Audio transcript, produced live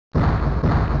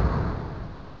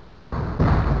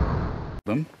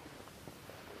them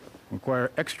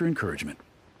require extra encouragement.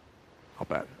 I'll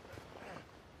bet.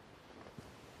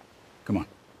 Come on,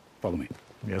 follow me.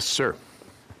 Yes, sir.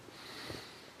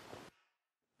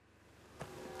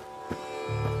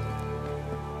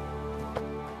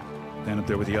 Stand up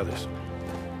there with the others.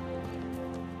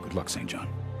 Good luck, St. John.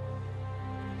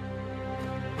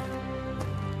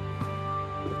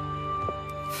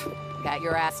 Got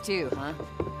your ass too, huh?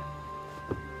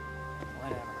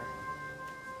 Whatever.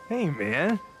 Hey,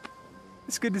 man.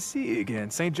 It's good to see you again.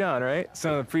 St. John, right?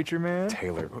 Son of the preacher man?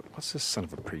 Taylor, what's this son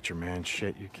of a preacher man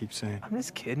shit you keep saying? I'm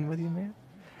just kidding with you, man.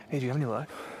 Hey, do you have any luck?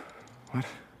 What?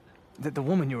 The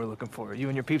woman you were looking for, you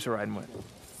and your peeps are riding with.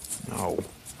 No.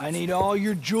 I need all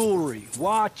your jewelry,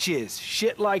 watches,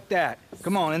 shit like that.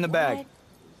 Come on, in the bag. What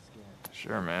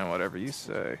Sure, man, whatever you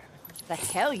say. the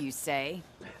hell you say?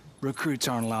 Recruits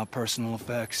aren't allowed personal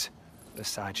effects.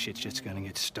 Besides, shit's just gonna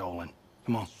get stolen.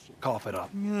 Come on, cough it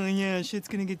up. Oh, yeah, shit's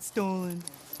gonna get stolen.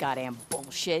 Goddamn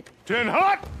bullshit. Tin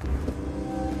hot!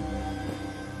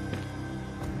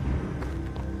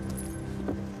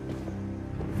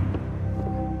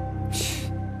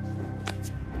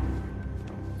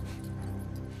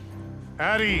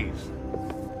 At ease.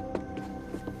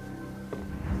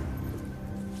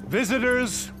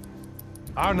 Visitors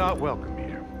are not welcome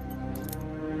here.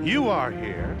 You are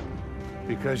here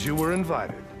because you were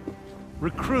invited,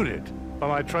 recruited by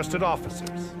my trusted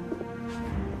officers.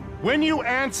 When you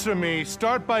answer me,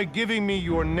 start by giving me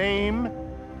your name,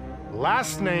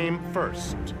 last name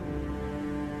first.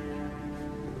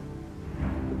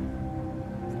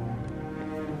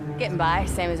 Getting by,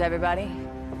 same as everybody.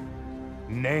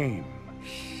 Name.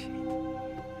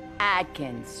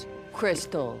 Adkins,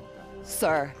 Crystal,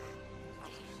 sir.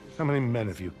 How many men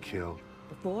have you killed?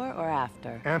 Before or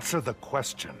after? Answer the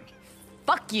question.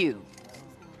 Fuck you!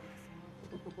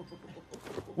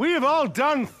 We have all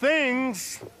done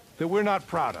things that we're not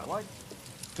proud of.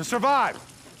 To survive,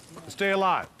 to stay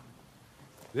alive.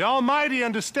 The Almighty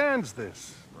understands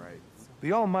this. Right.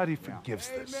 The Almighty forgives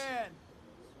this.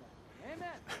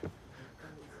 Amen.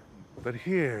 But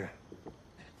here,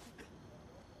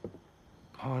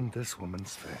 upon this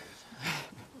woman's face,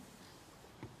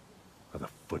 are the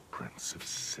footprints of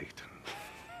Satan.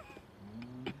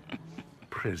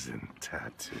 Prison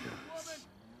tattoos.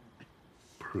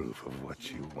 Proof of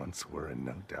what you once were and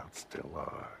no doubt still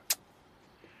are.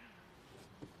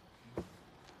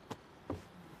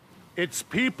 It's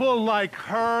people like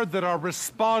her that are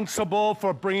responsible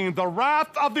for bringing the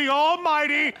wrath of the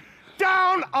Almighty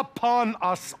down upon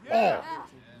us all.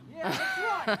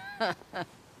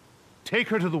 Take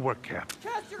her to the work camp.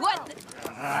 What?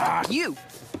 Fuck you!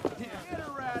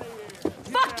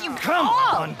 Fuck you! Come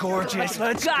all! on, gorgeous,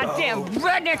 let's Goddamn go.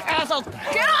 redneck assholes!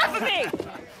 Get off of me!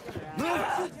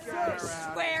 I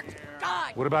swear to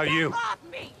God! What about you? Get off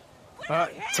me!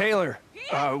 Taylor,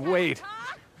 Wade.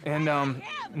 And,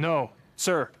 no,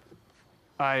 sir.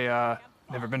 I,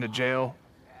 never been to jail,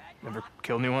 never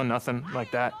killed anyone, nothing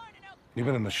like that. You've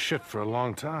been in the shit for a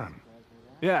long time.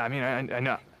 Yeah, I mean, I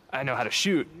know how to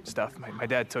shoot and stuff. My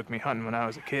dad took me hunting when I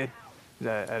was a kid.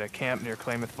 At a camp near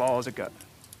Klamath Falls. And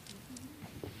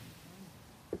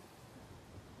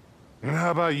how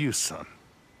about you, son?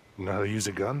 You know how to use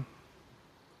a gun?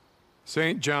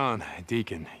 St. John,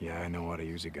 Deacon. Yeah, I know how to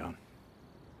use a gun.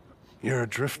 You're a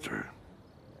drifter.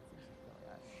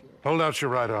 Hold out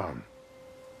your right arm.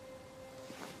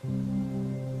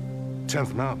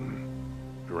 10th Mountain.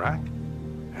 Iraq?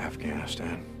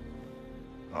 Afghanistan.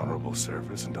 Honorable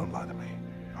service, and don't lie to me.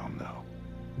 I'll know.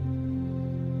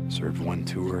 Served one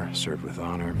tour, served with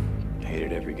honor.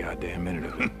 Hated every goddamn minute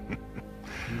of it.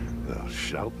 Thou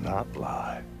shalt not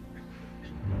lie.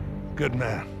 Good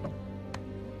man.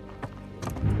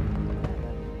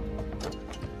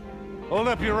 Hold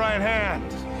up your right hand.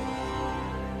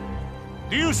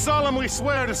 Do you solemnly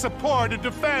swear to support and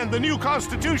defend the new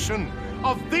Constitution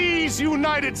of these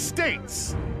United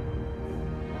States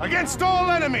against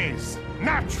all enemies,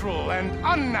 natural and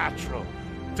unnatural,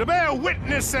 to bear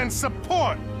witness and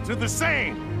support to the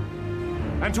same,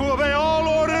 and to obey all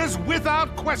orders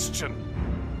without question?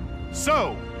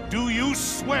 So, do you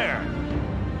swear?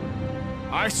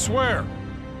 I swear.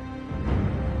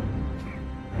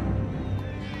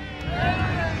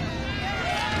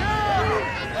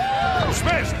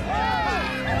 Dismissed!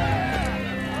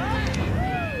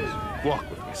 Walk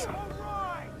with me, son.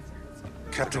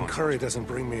 Captain Curry doesn't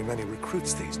bring me many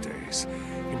recruits these days.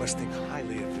 You must think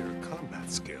highly of your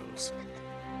combat skills.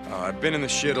 I've been in the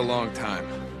shit a long time.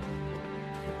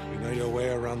 You know your way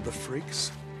around the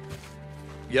freaks?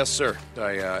 Yes, sir.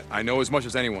 I know as much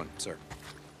as anyone, sir.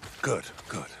 Good,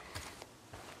 good.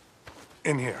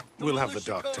 In here. We'll have the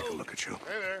doc take a look at you.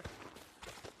 Hey there.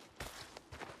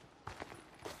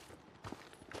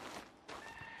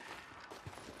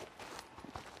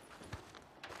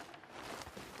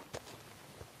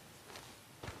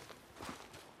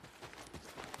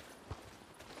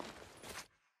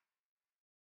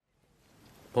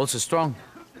 Pulse is strong.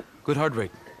 Good heart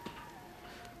rate.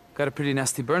 Got a pretty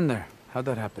nasty burn there. How'd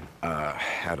that happen?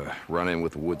 Had a run-in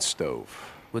with a wood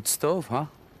stove. Wood stove, huh?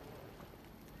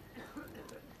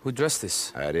 Who dressed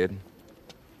this? I did.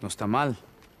 No está mal.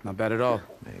 Not bad at all.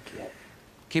 Thank you.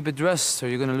 Keep it dressed or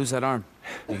you're gonna lose that arm.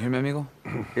 You hear me, amigo?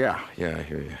 Yeah, I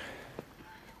hear you.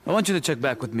 I want you to check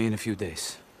back with me in a few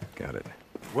days. Got it.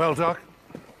 Well, Doc?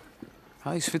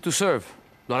 He's fit to serve.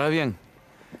 Lo hará bien.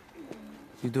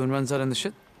 You doing runs out in the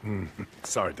shit?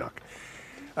 Sorry, Doc.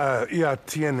 Ya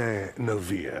tiene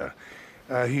novia.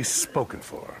 He's spoken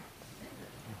for.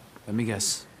 Let me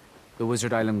guess. The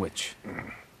Wizard Island Witch.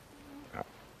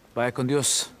 Vaya con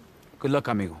Dios. Good luck,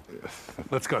 amigo.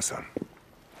 Let's go, son.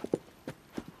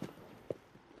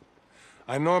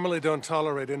 I normally don't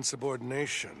tolerate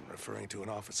insubordination, referring to an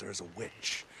officer as a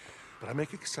witch. But I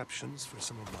make exceptions for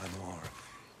some of my more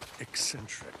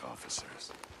eccentric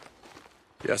officers.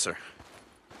 Yes, sir.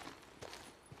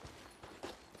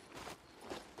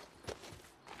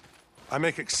 I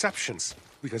make exceptions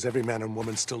because every man and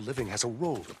woman still living has a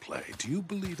role to play. Do you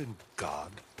believe in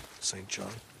God, St.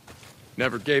 John?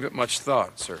 Never gave it much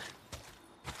thought, sir.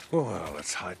 Well,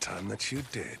 it's high time that you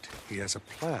did. He has a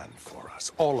plan for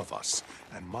us, all of us.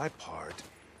 And my part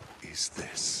is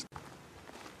this.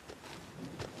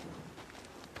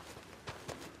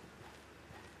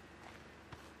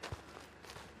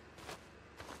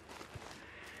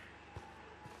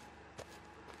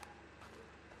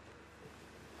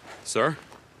 Sir?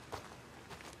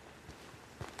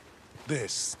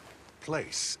 This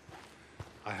place.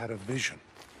 I had a vision.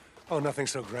 Oh, nothing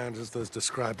so grand as those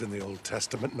described in the Old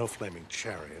Testament. No flaming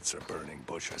chariots or burning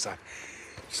bushes. I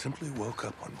simply woke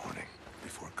up one morning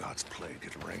before God's plague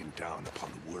had rained down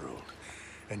upon the world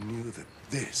and knew that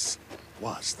this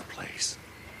was the place.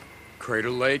 Crater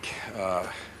Lake,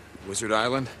 Wizard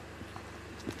Island?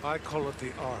 I call it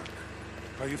the Ark.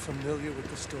 Are you familiar with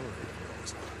the story of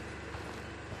Noah's Ark?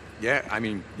 Yeah, I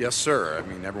mean, yes, sir. I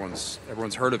mean, everyone's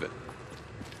heard of it.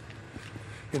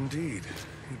 Indeed.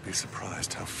 You'd be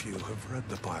surprised how few have read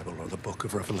the Bible or the Book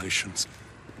of Revelations.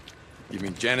 You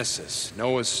mean Genesis,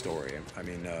 Noah's story? I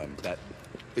mean,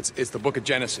 it's the Book of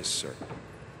Genesis, sir.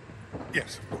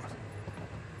 Yes, of course.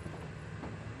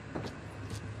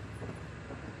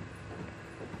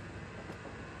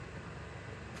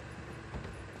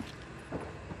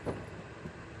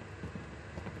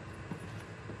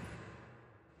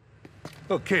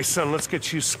 Okay, son, let's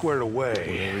get you squared away.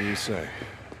 Whatever you say.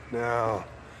 Now,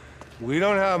 we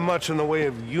don't have much in the way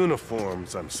of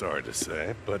uniforms, I'm sorry to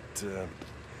say, but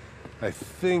I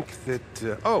think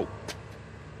that... oh!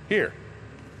 Here.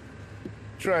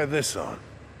 Try this on.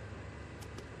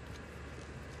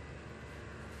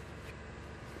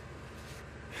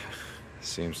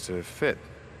 Seems to fit.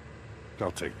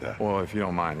 I'll take that. Well, if you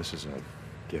don't mind, this is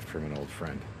a gift from an old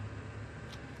friend.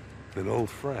 An old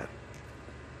friend?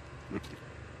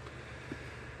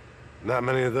 Not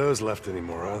many of those left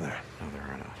anymore, are there? No, there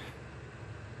are not.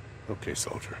 Okay,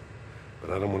 soldier.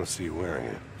 But I don't want to see you wearing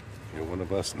it. You're one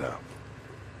of us now.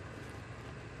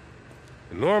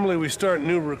 And normally we start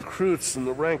new recruits in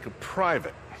the rank of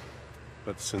private.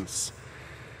 But since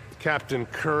Captain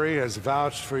Curry has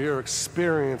vouched for your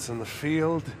experience in the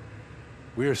field,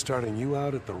 we are starting you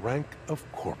out at the rank of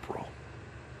corporal.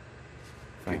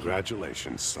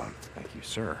 Congratulations, son. Thank you,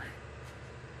 sir.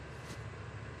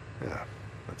 Yeah,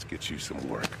 let's get you some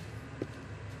work.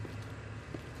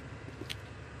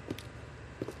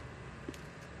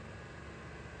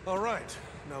 All right.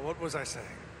 Now, what was I saying?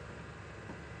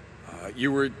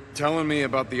 You were telling me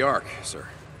about the Ark, sir.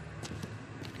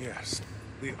 Yes,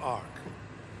 the Ark.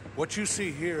 What you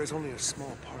see here is only a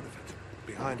small part of it.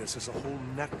 Behind us is a whole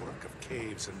network of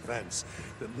caves and vents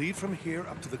that lead from here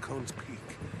up to the Cone's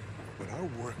Peak. When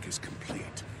our work is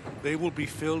complete, they will be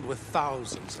filled with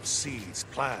thousands of seeds,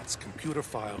 plants, computer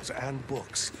files, and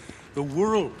books. The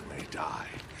world may die,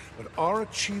 but our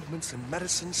achievements in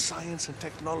medicine, science, and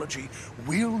technology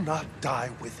will not die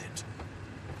with it.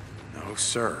 No,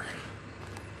 sir.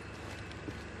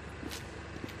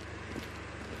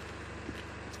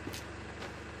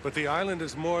 But the island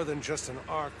is more than just an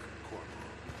ark,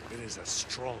 Corporal. It is a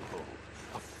stronghold,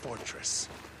 a fortress.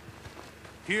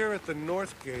 Here at the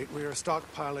North Gate, we are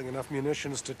stockpiling enough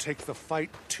munitions to take the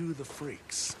fight to the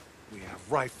freaks. We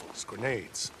have rifles,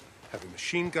 grenades, heavy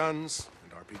machine guns,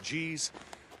 and RPGs.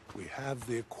 We have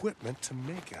the equipment to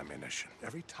make ammunition.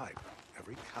 Every type,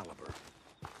 every caliber.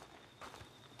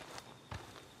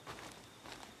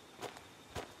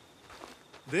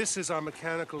 This is our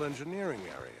mechanical engineering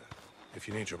area. If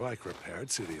you need your bike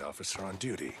repaired, see the officer on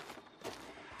duty.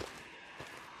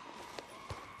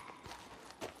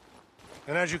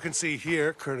 And as you can see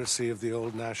here, courtesy of the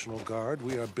old National Guard,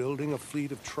 we are building a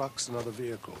fleet of trucks and other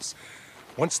vehicles.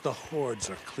 Once the hordes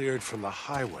are cleared from the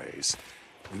highways,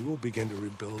 we will begin to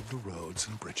rebuild the roads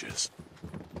and bridges.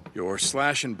 Your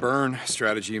slash and burn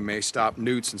strategy may stop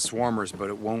newts and swarmers, but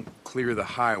it won't clear the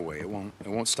highway. It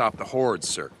won't stop the hordes,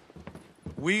 sir.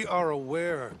 We are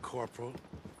aware, Corporal.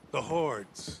 The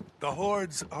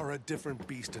hordes are a different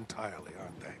beast entirely,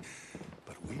 aren't they?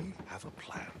 But we have a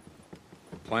plan.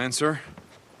 Plan, sir?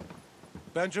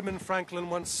 Benjamin Franklin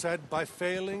once said, by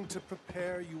failing to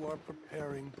prepare, you are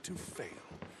preparing to fail.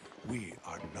 We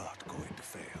are not going to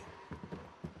fail.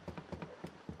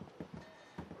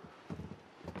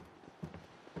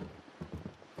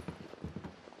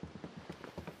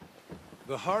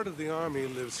 The heart of the army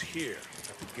lives here,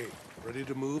 at the gate, ready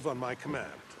to move on my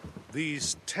command.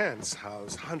 These tents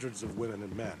house hundreds of women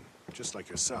and men, just like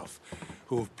yourself,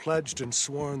 who have pledged and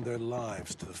sworn their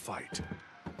lives to the fight.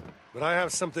 But I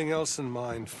have something else in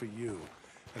mind for you.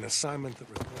 An assignment that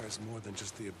requires more than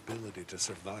just the ability to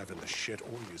survive in the shit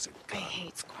or use a gun. I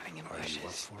hate squatting in Are you up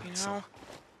bushes, for it, you son? know?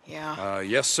 Yeah.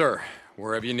 Yes, sir.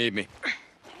 Wherever you need me.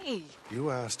 Hey.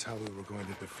 You asked how we were going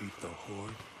to defeat the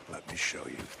Horde. Let me show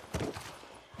you.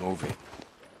 Move it.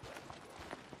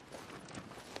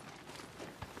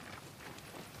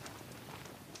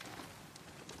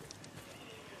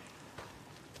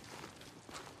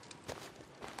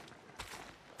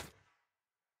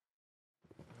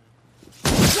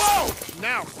 Whoa!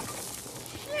 Now!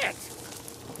 Shit!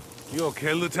 You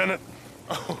okay, Lieutenant?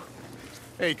 Oh,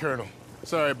 hey, Colonel.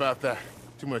 Sorry about that.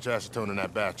 Too much acetone in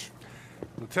that batch.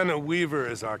 Lieutenant Weaver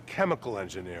is our chemical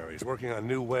engineer. He's working on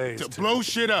new ways To blow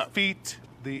shit up. defeat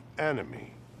the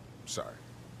enemy. Sorry.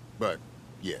 But,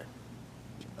 yeah.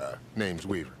 Name's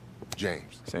Weaver.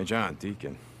 James. St. John,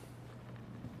 Deacon.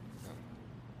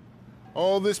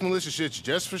 All this militia shit's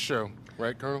just for show.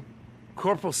 Right, Colonel?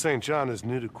 Corporal St. John is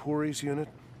new to Quarry's unit.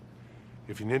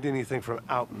 If you need anything from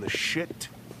out in the shit,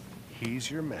 he's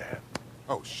your man.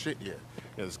 Oh, shit, yeah.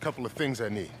 There's a couple of things I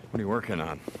need. What are you working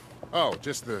on? Oh,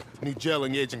 just the new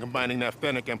gelling agent combining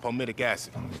naphthenic and palmitic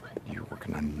acid. You're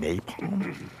working on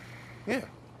napalm? Yeah.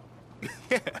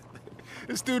 Yeah.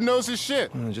 This dude knows his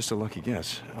shit. Just a lucky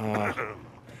guess.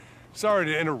 Sorry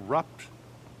to interrupt.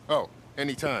 Oh,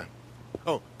 anytime.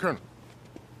 Oh, Colonel.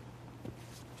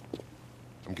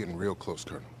 I'm getting real close,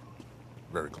 Colonel.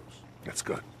 Very close. That's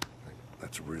good.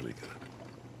 That's really good.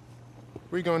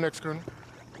 Where you going next, Colonel?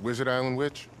 Wizard Island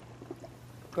Witch?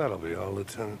 That'll be all,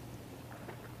 Lieutenant.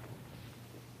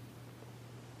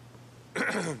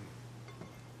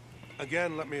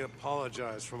 Again, let me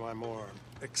apologize for my more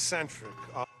eccentric...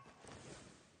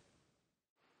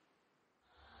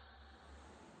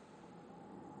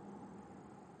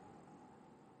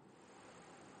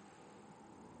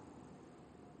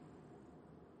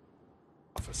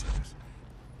 officers.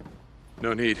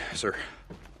 No need, sir.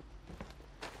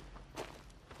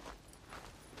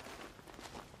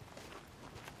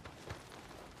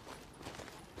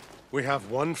 We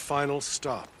have one final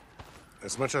stop.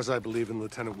 As much as I believe in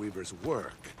Lieutenant Weaver's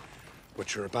work,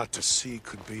 what you're about to see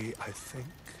could be, I think,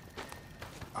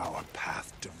 our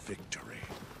path to victory.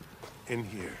 In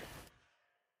here.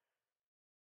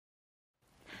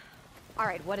 All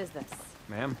right, what is this?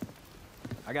 Ma'am,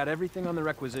 I got everything on the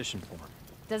requisition form.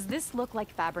 Does this look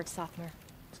like fabric softener?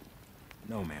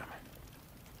 No, ma'am.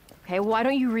 Okay, why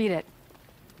don't you read it?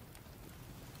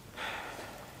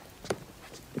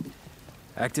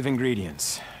 Active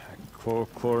ingredients.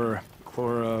 Chloroform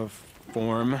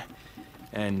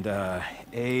and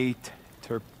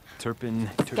terpin.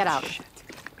 Get out. Shit.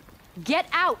 Get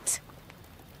out!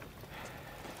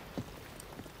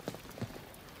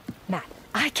 Matt,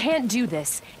 I can't do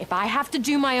this if I have to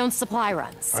do my own supply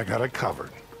runs. I got it covered.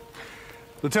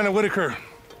 Lieutenant Whitaker,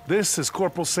 this is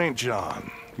Corporal St. John.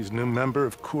 He's a new member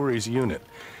of Quarry's unit.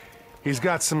 He's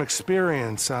got some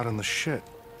experience out in the shit.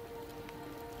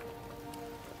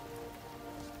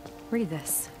 Read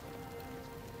this.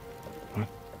 What?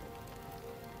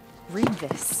 Read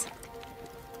this.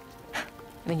 I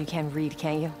mean, you can read,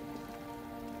 can't you?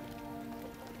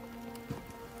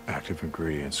 Active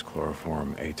ingredients,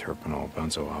 chloroform, aterpenol,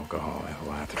 benzoyl alcohol,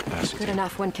 ethyl acetate. Good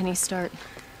enough. When can he start?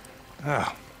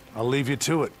 Ah, I'll leave you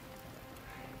to it.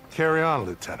 Carry on,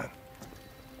 Lieutenant.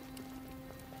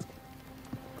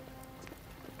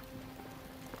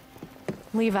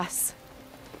 Leave us.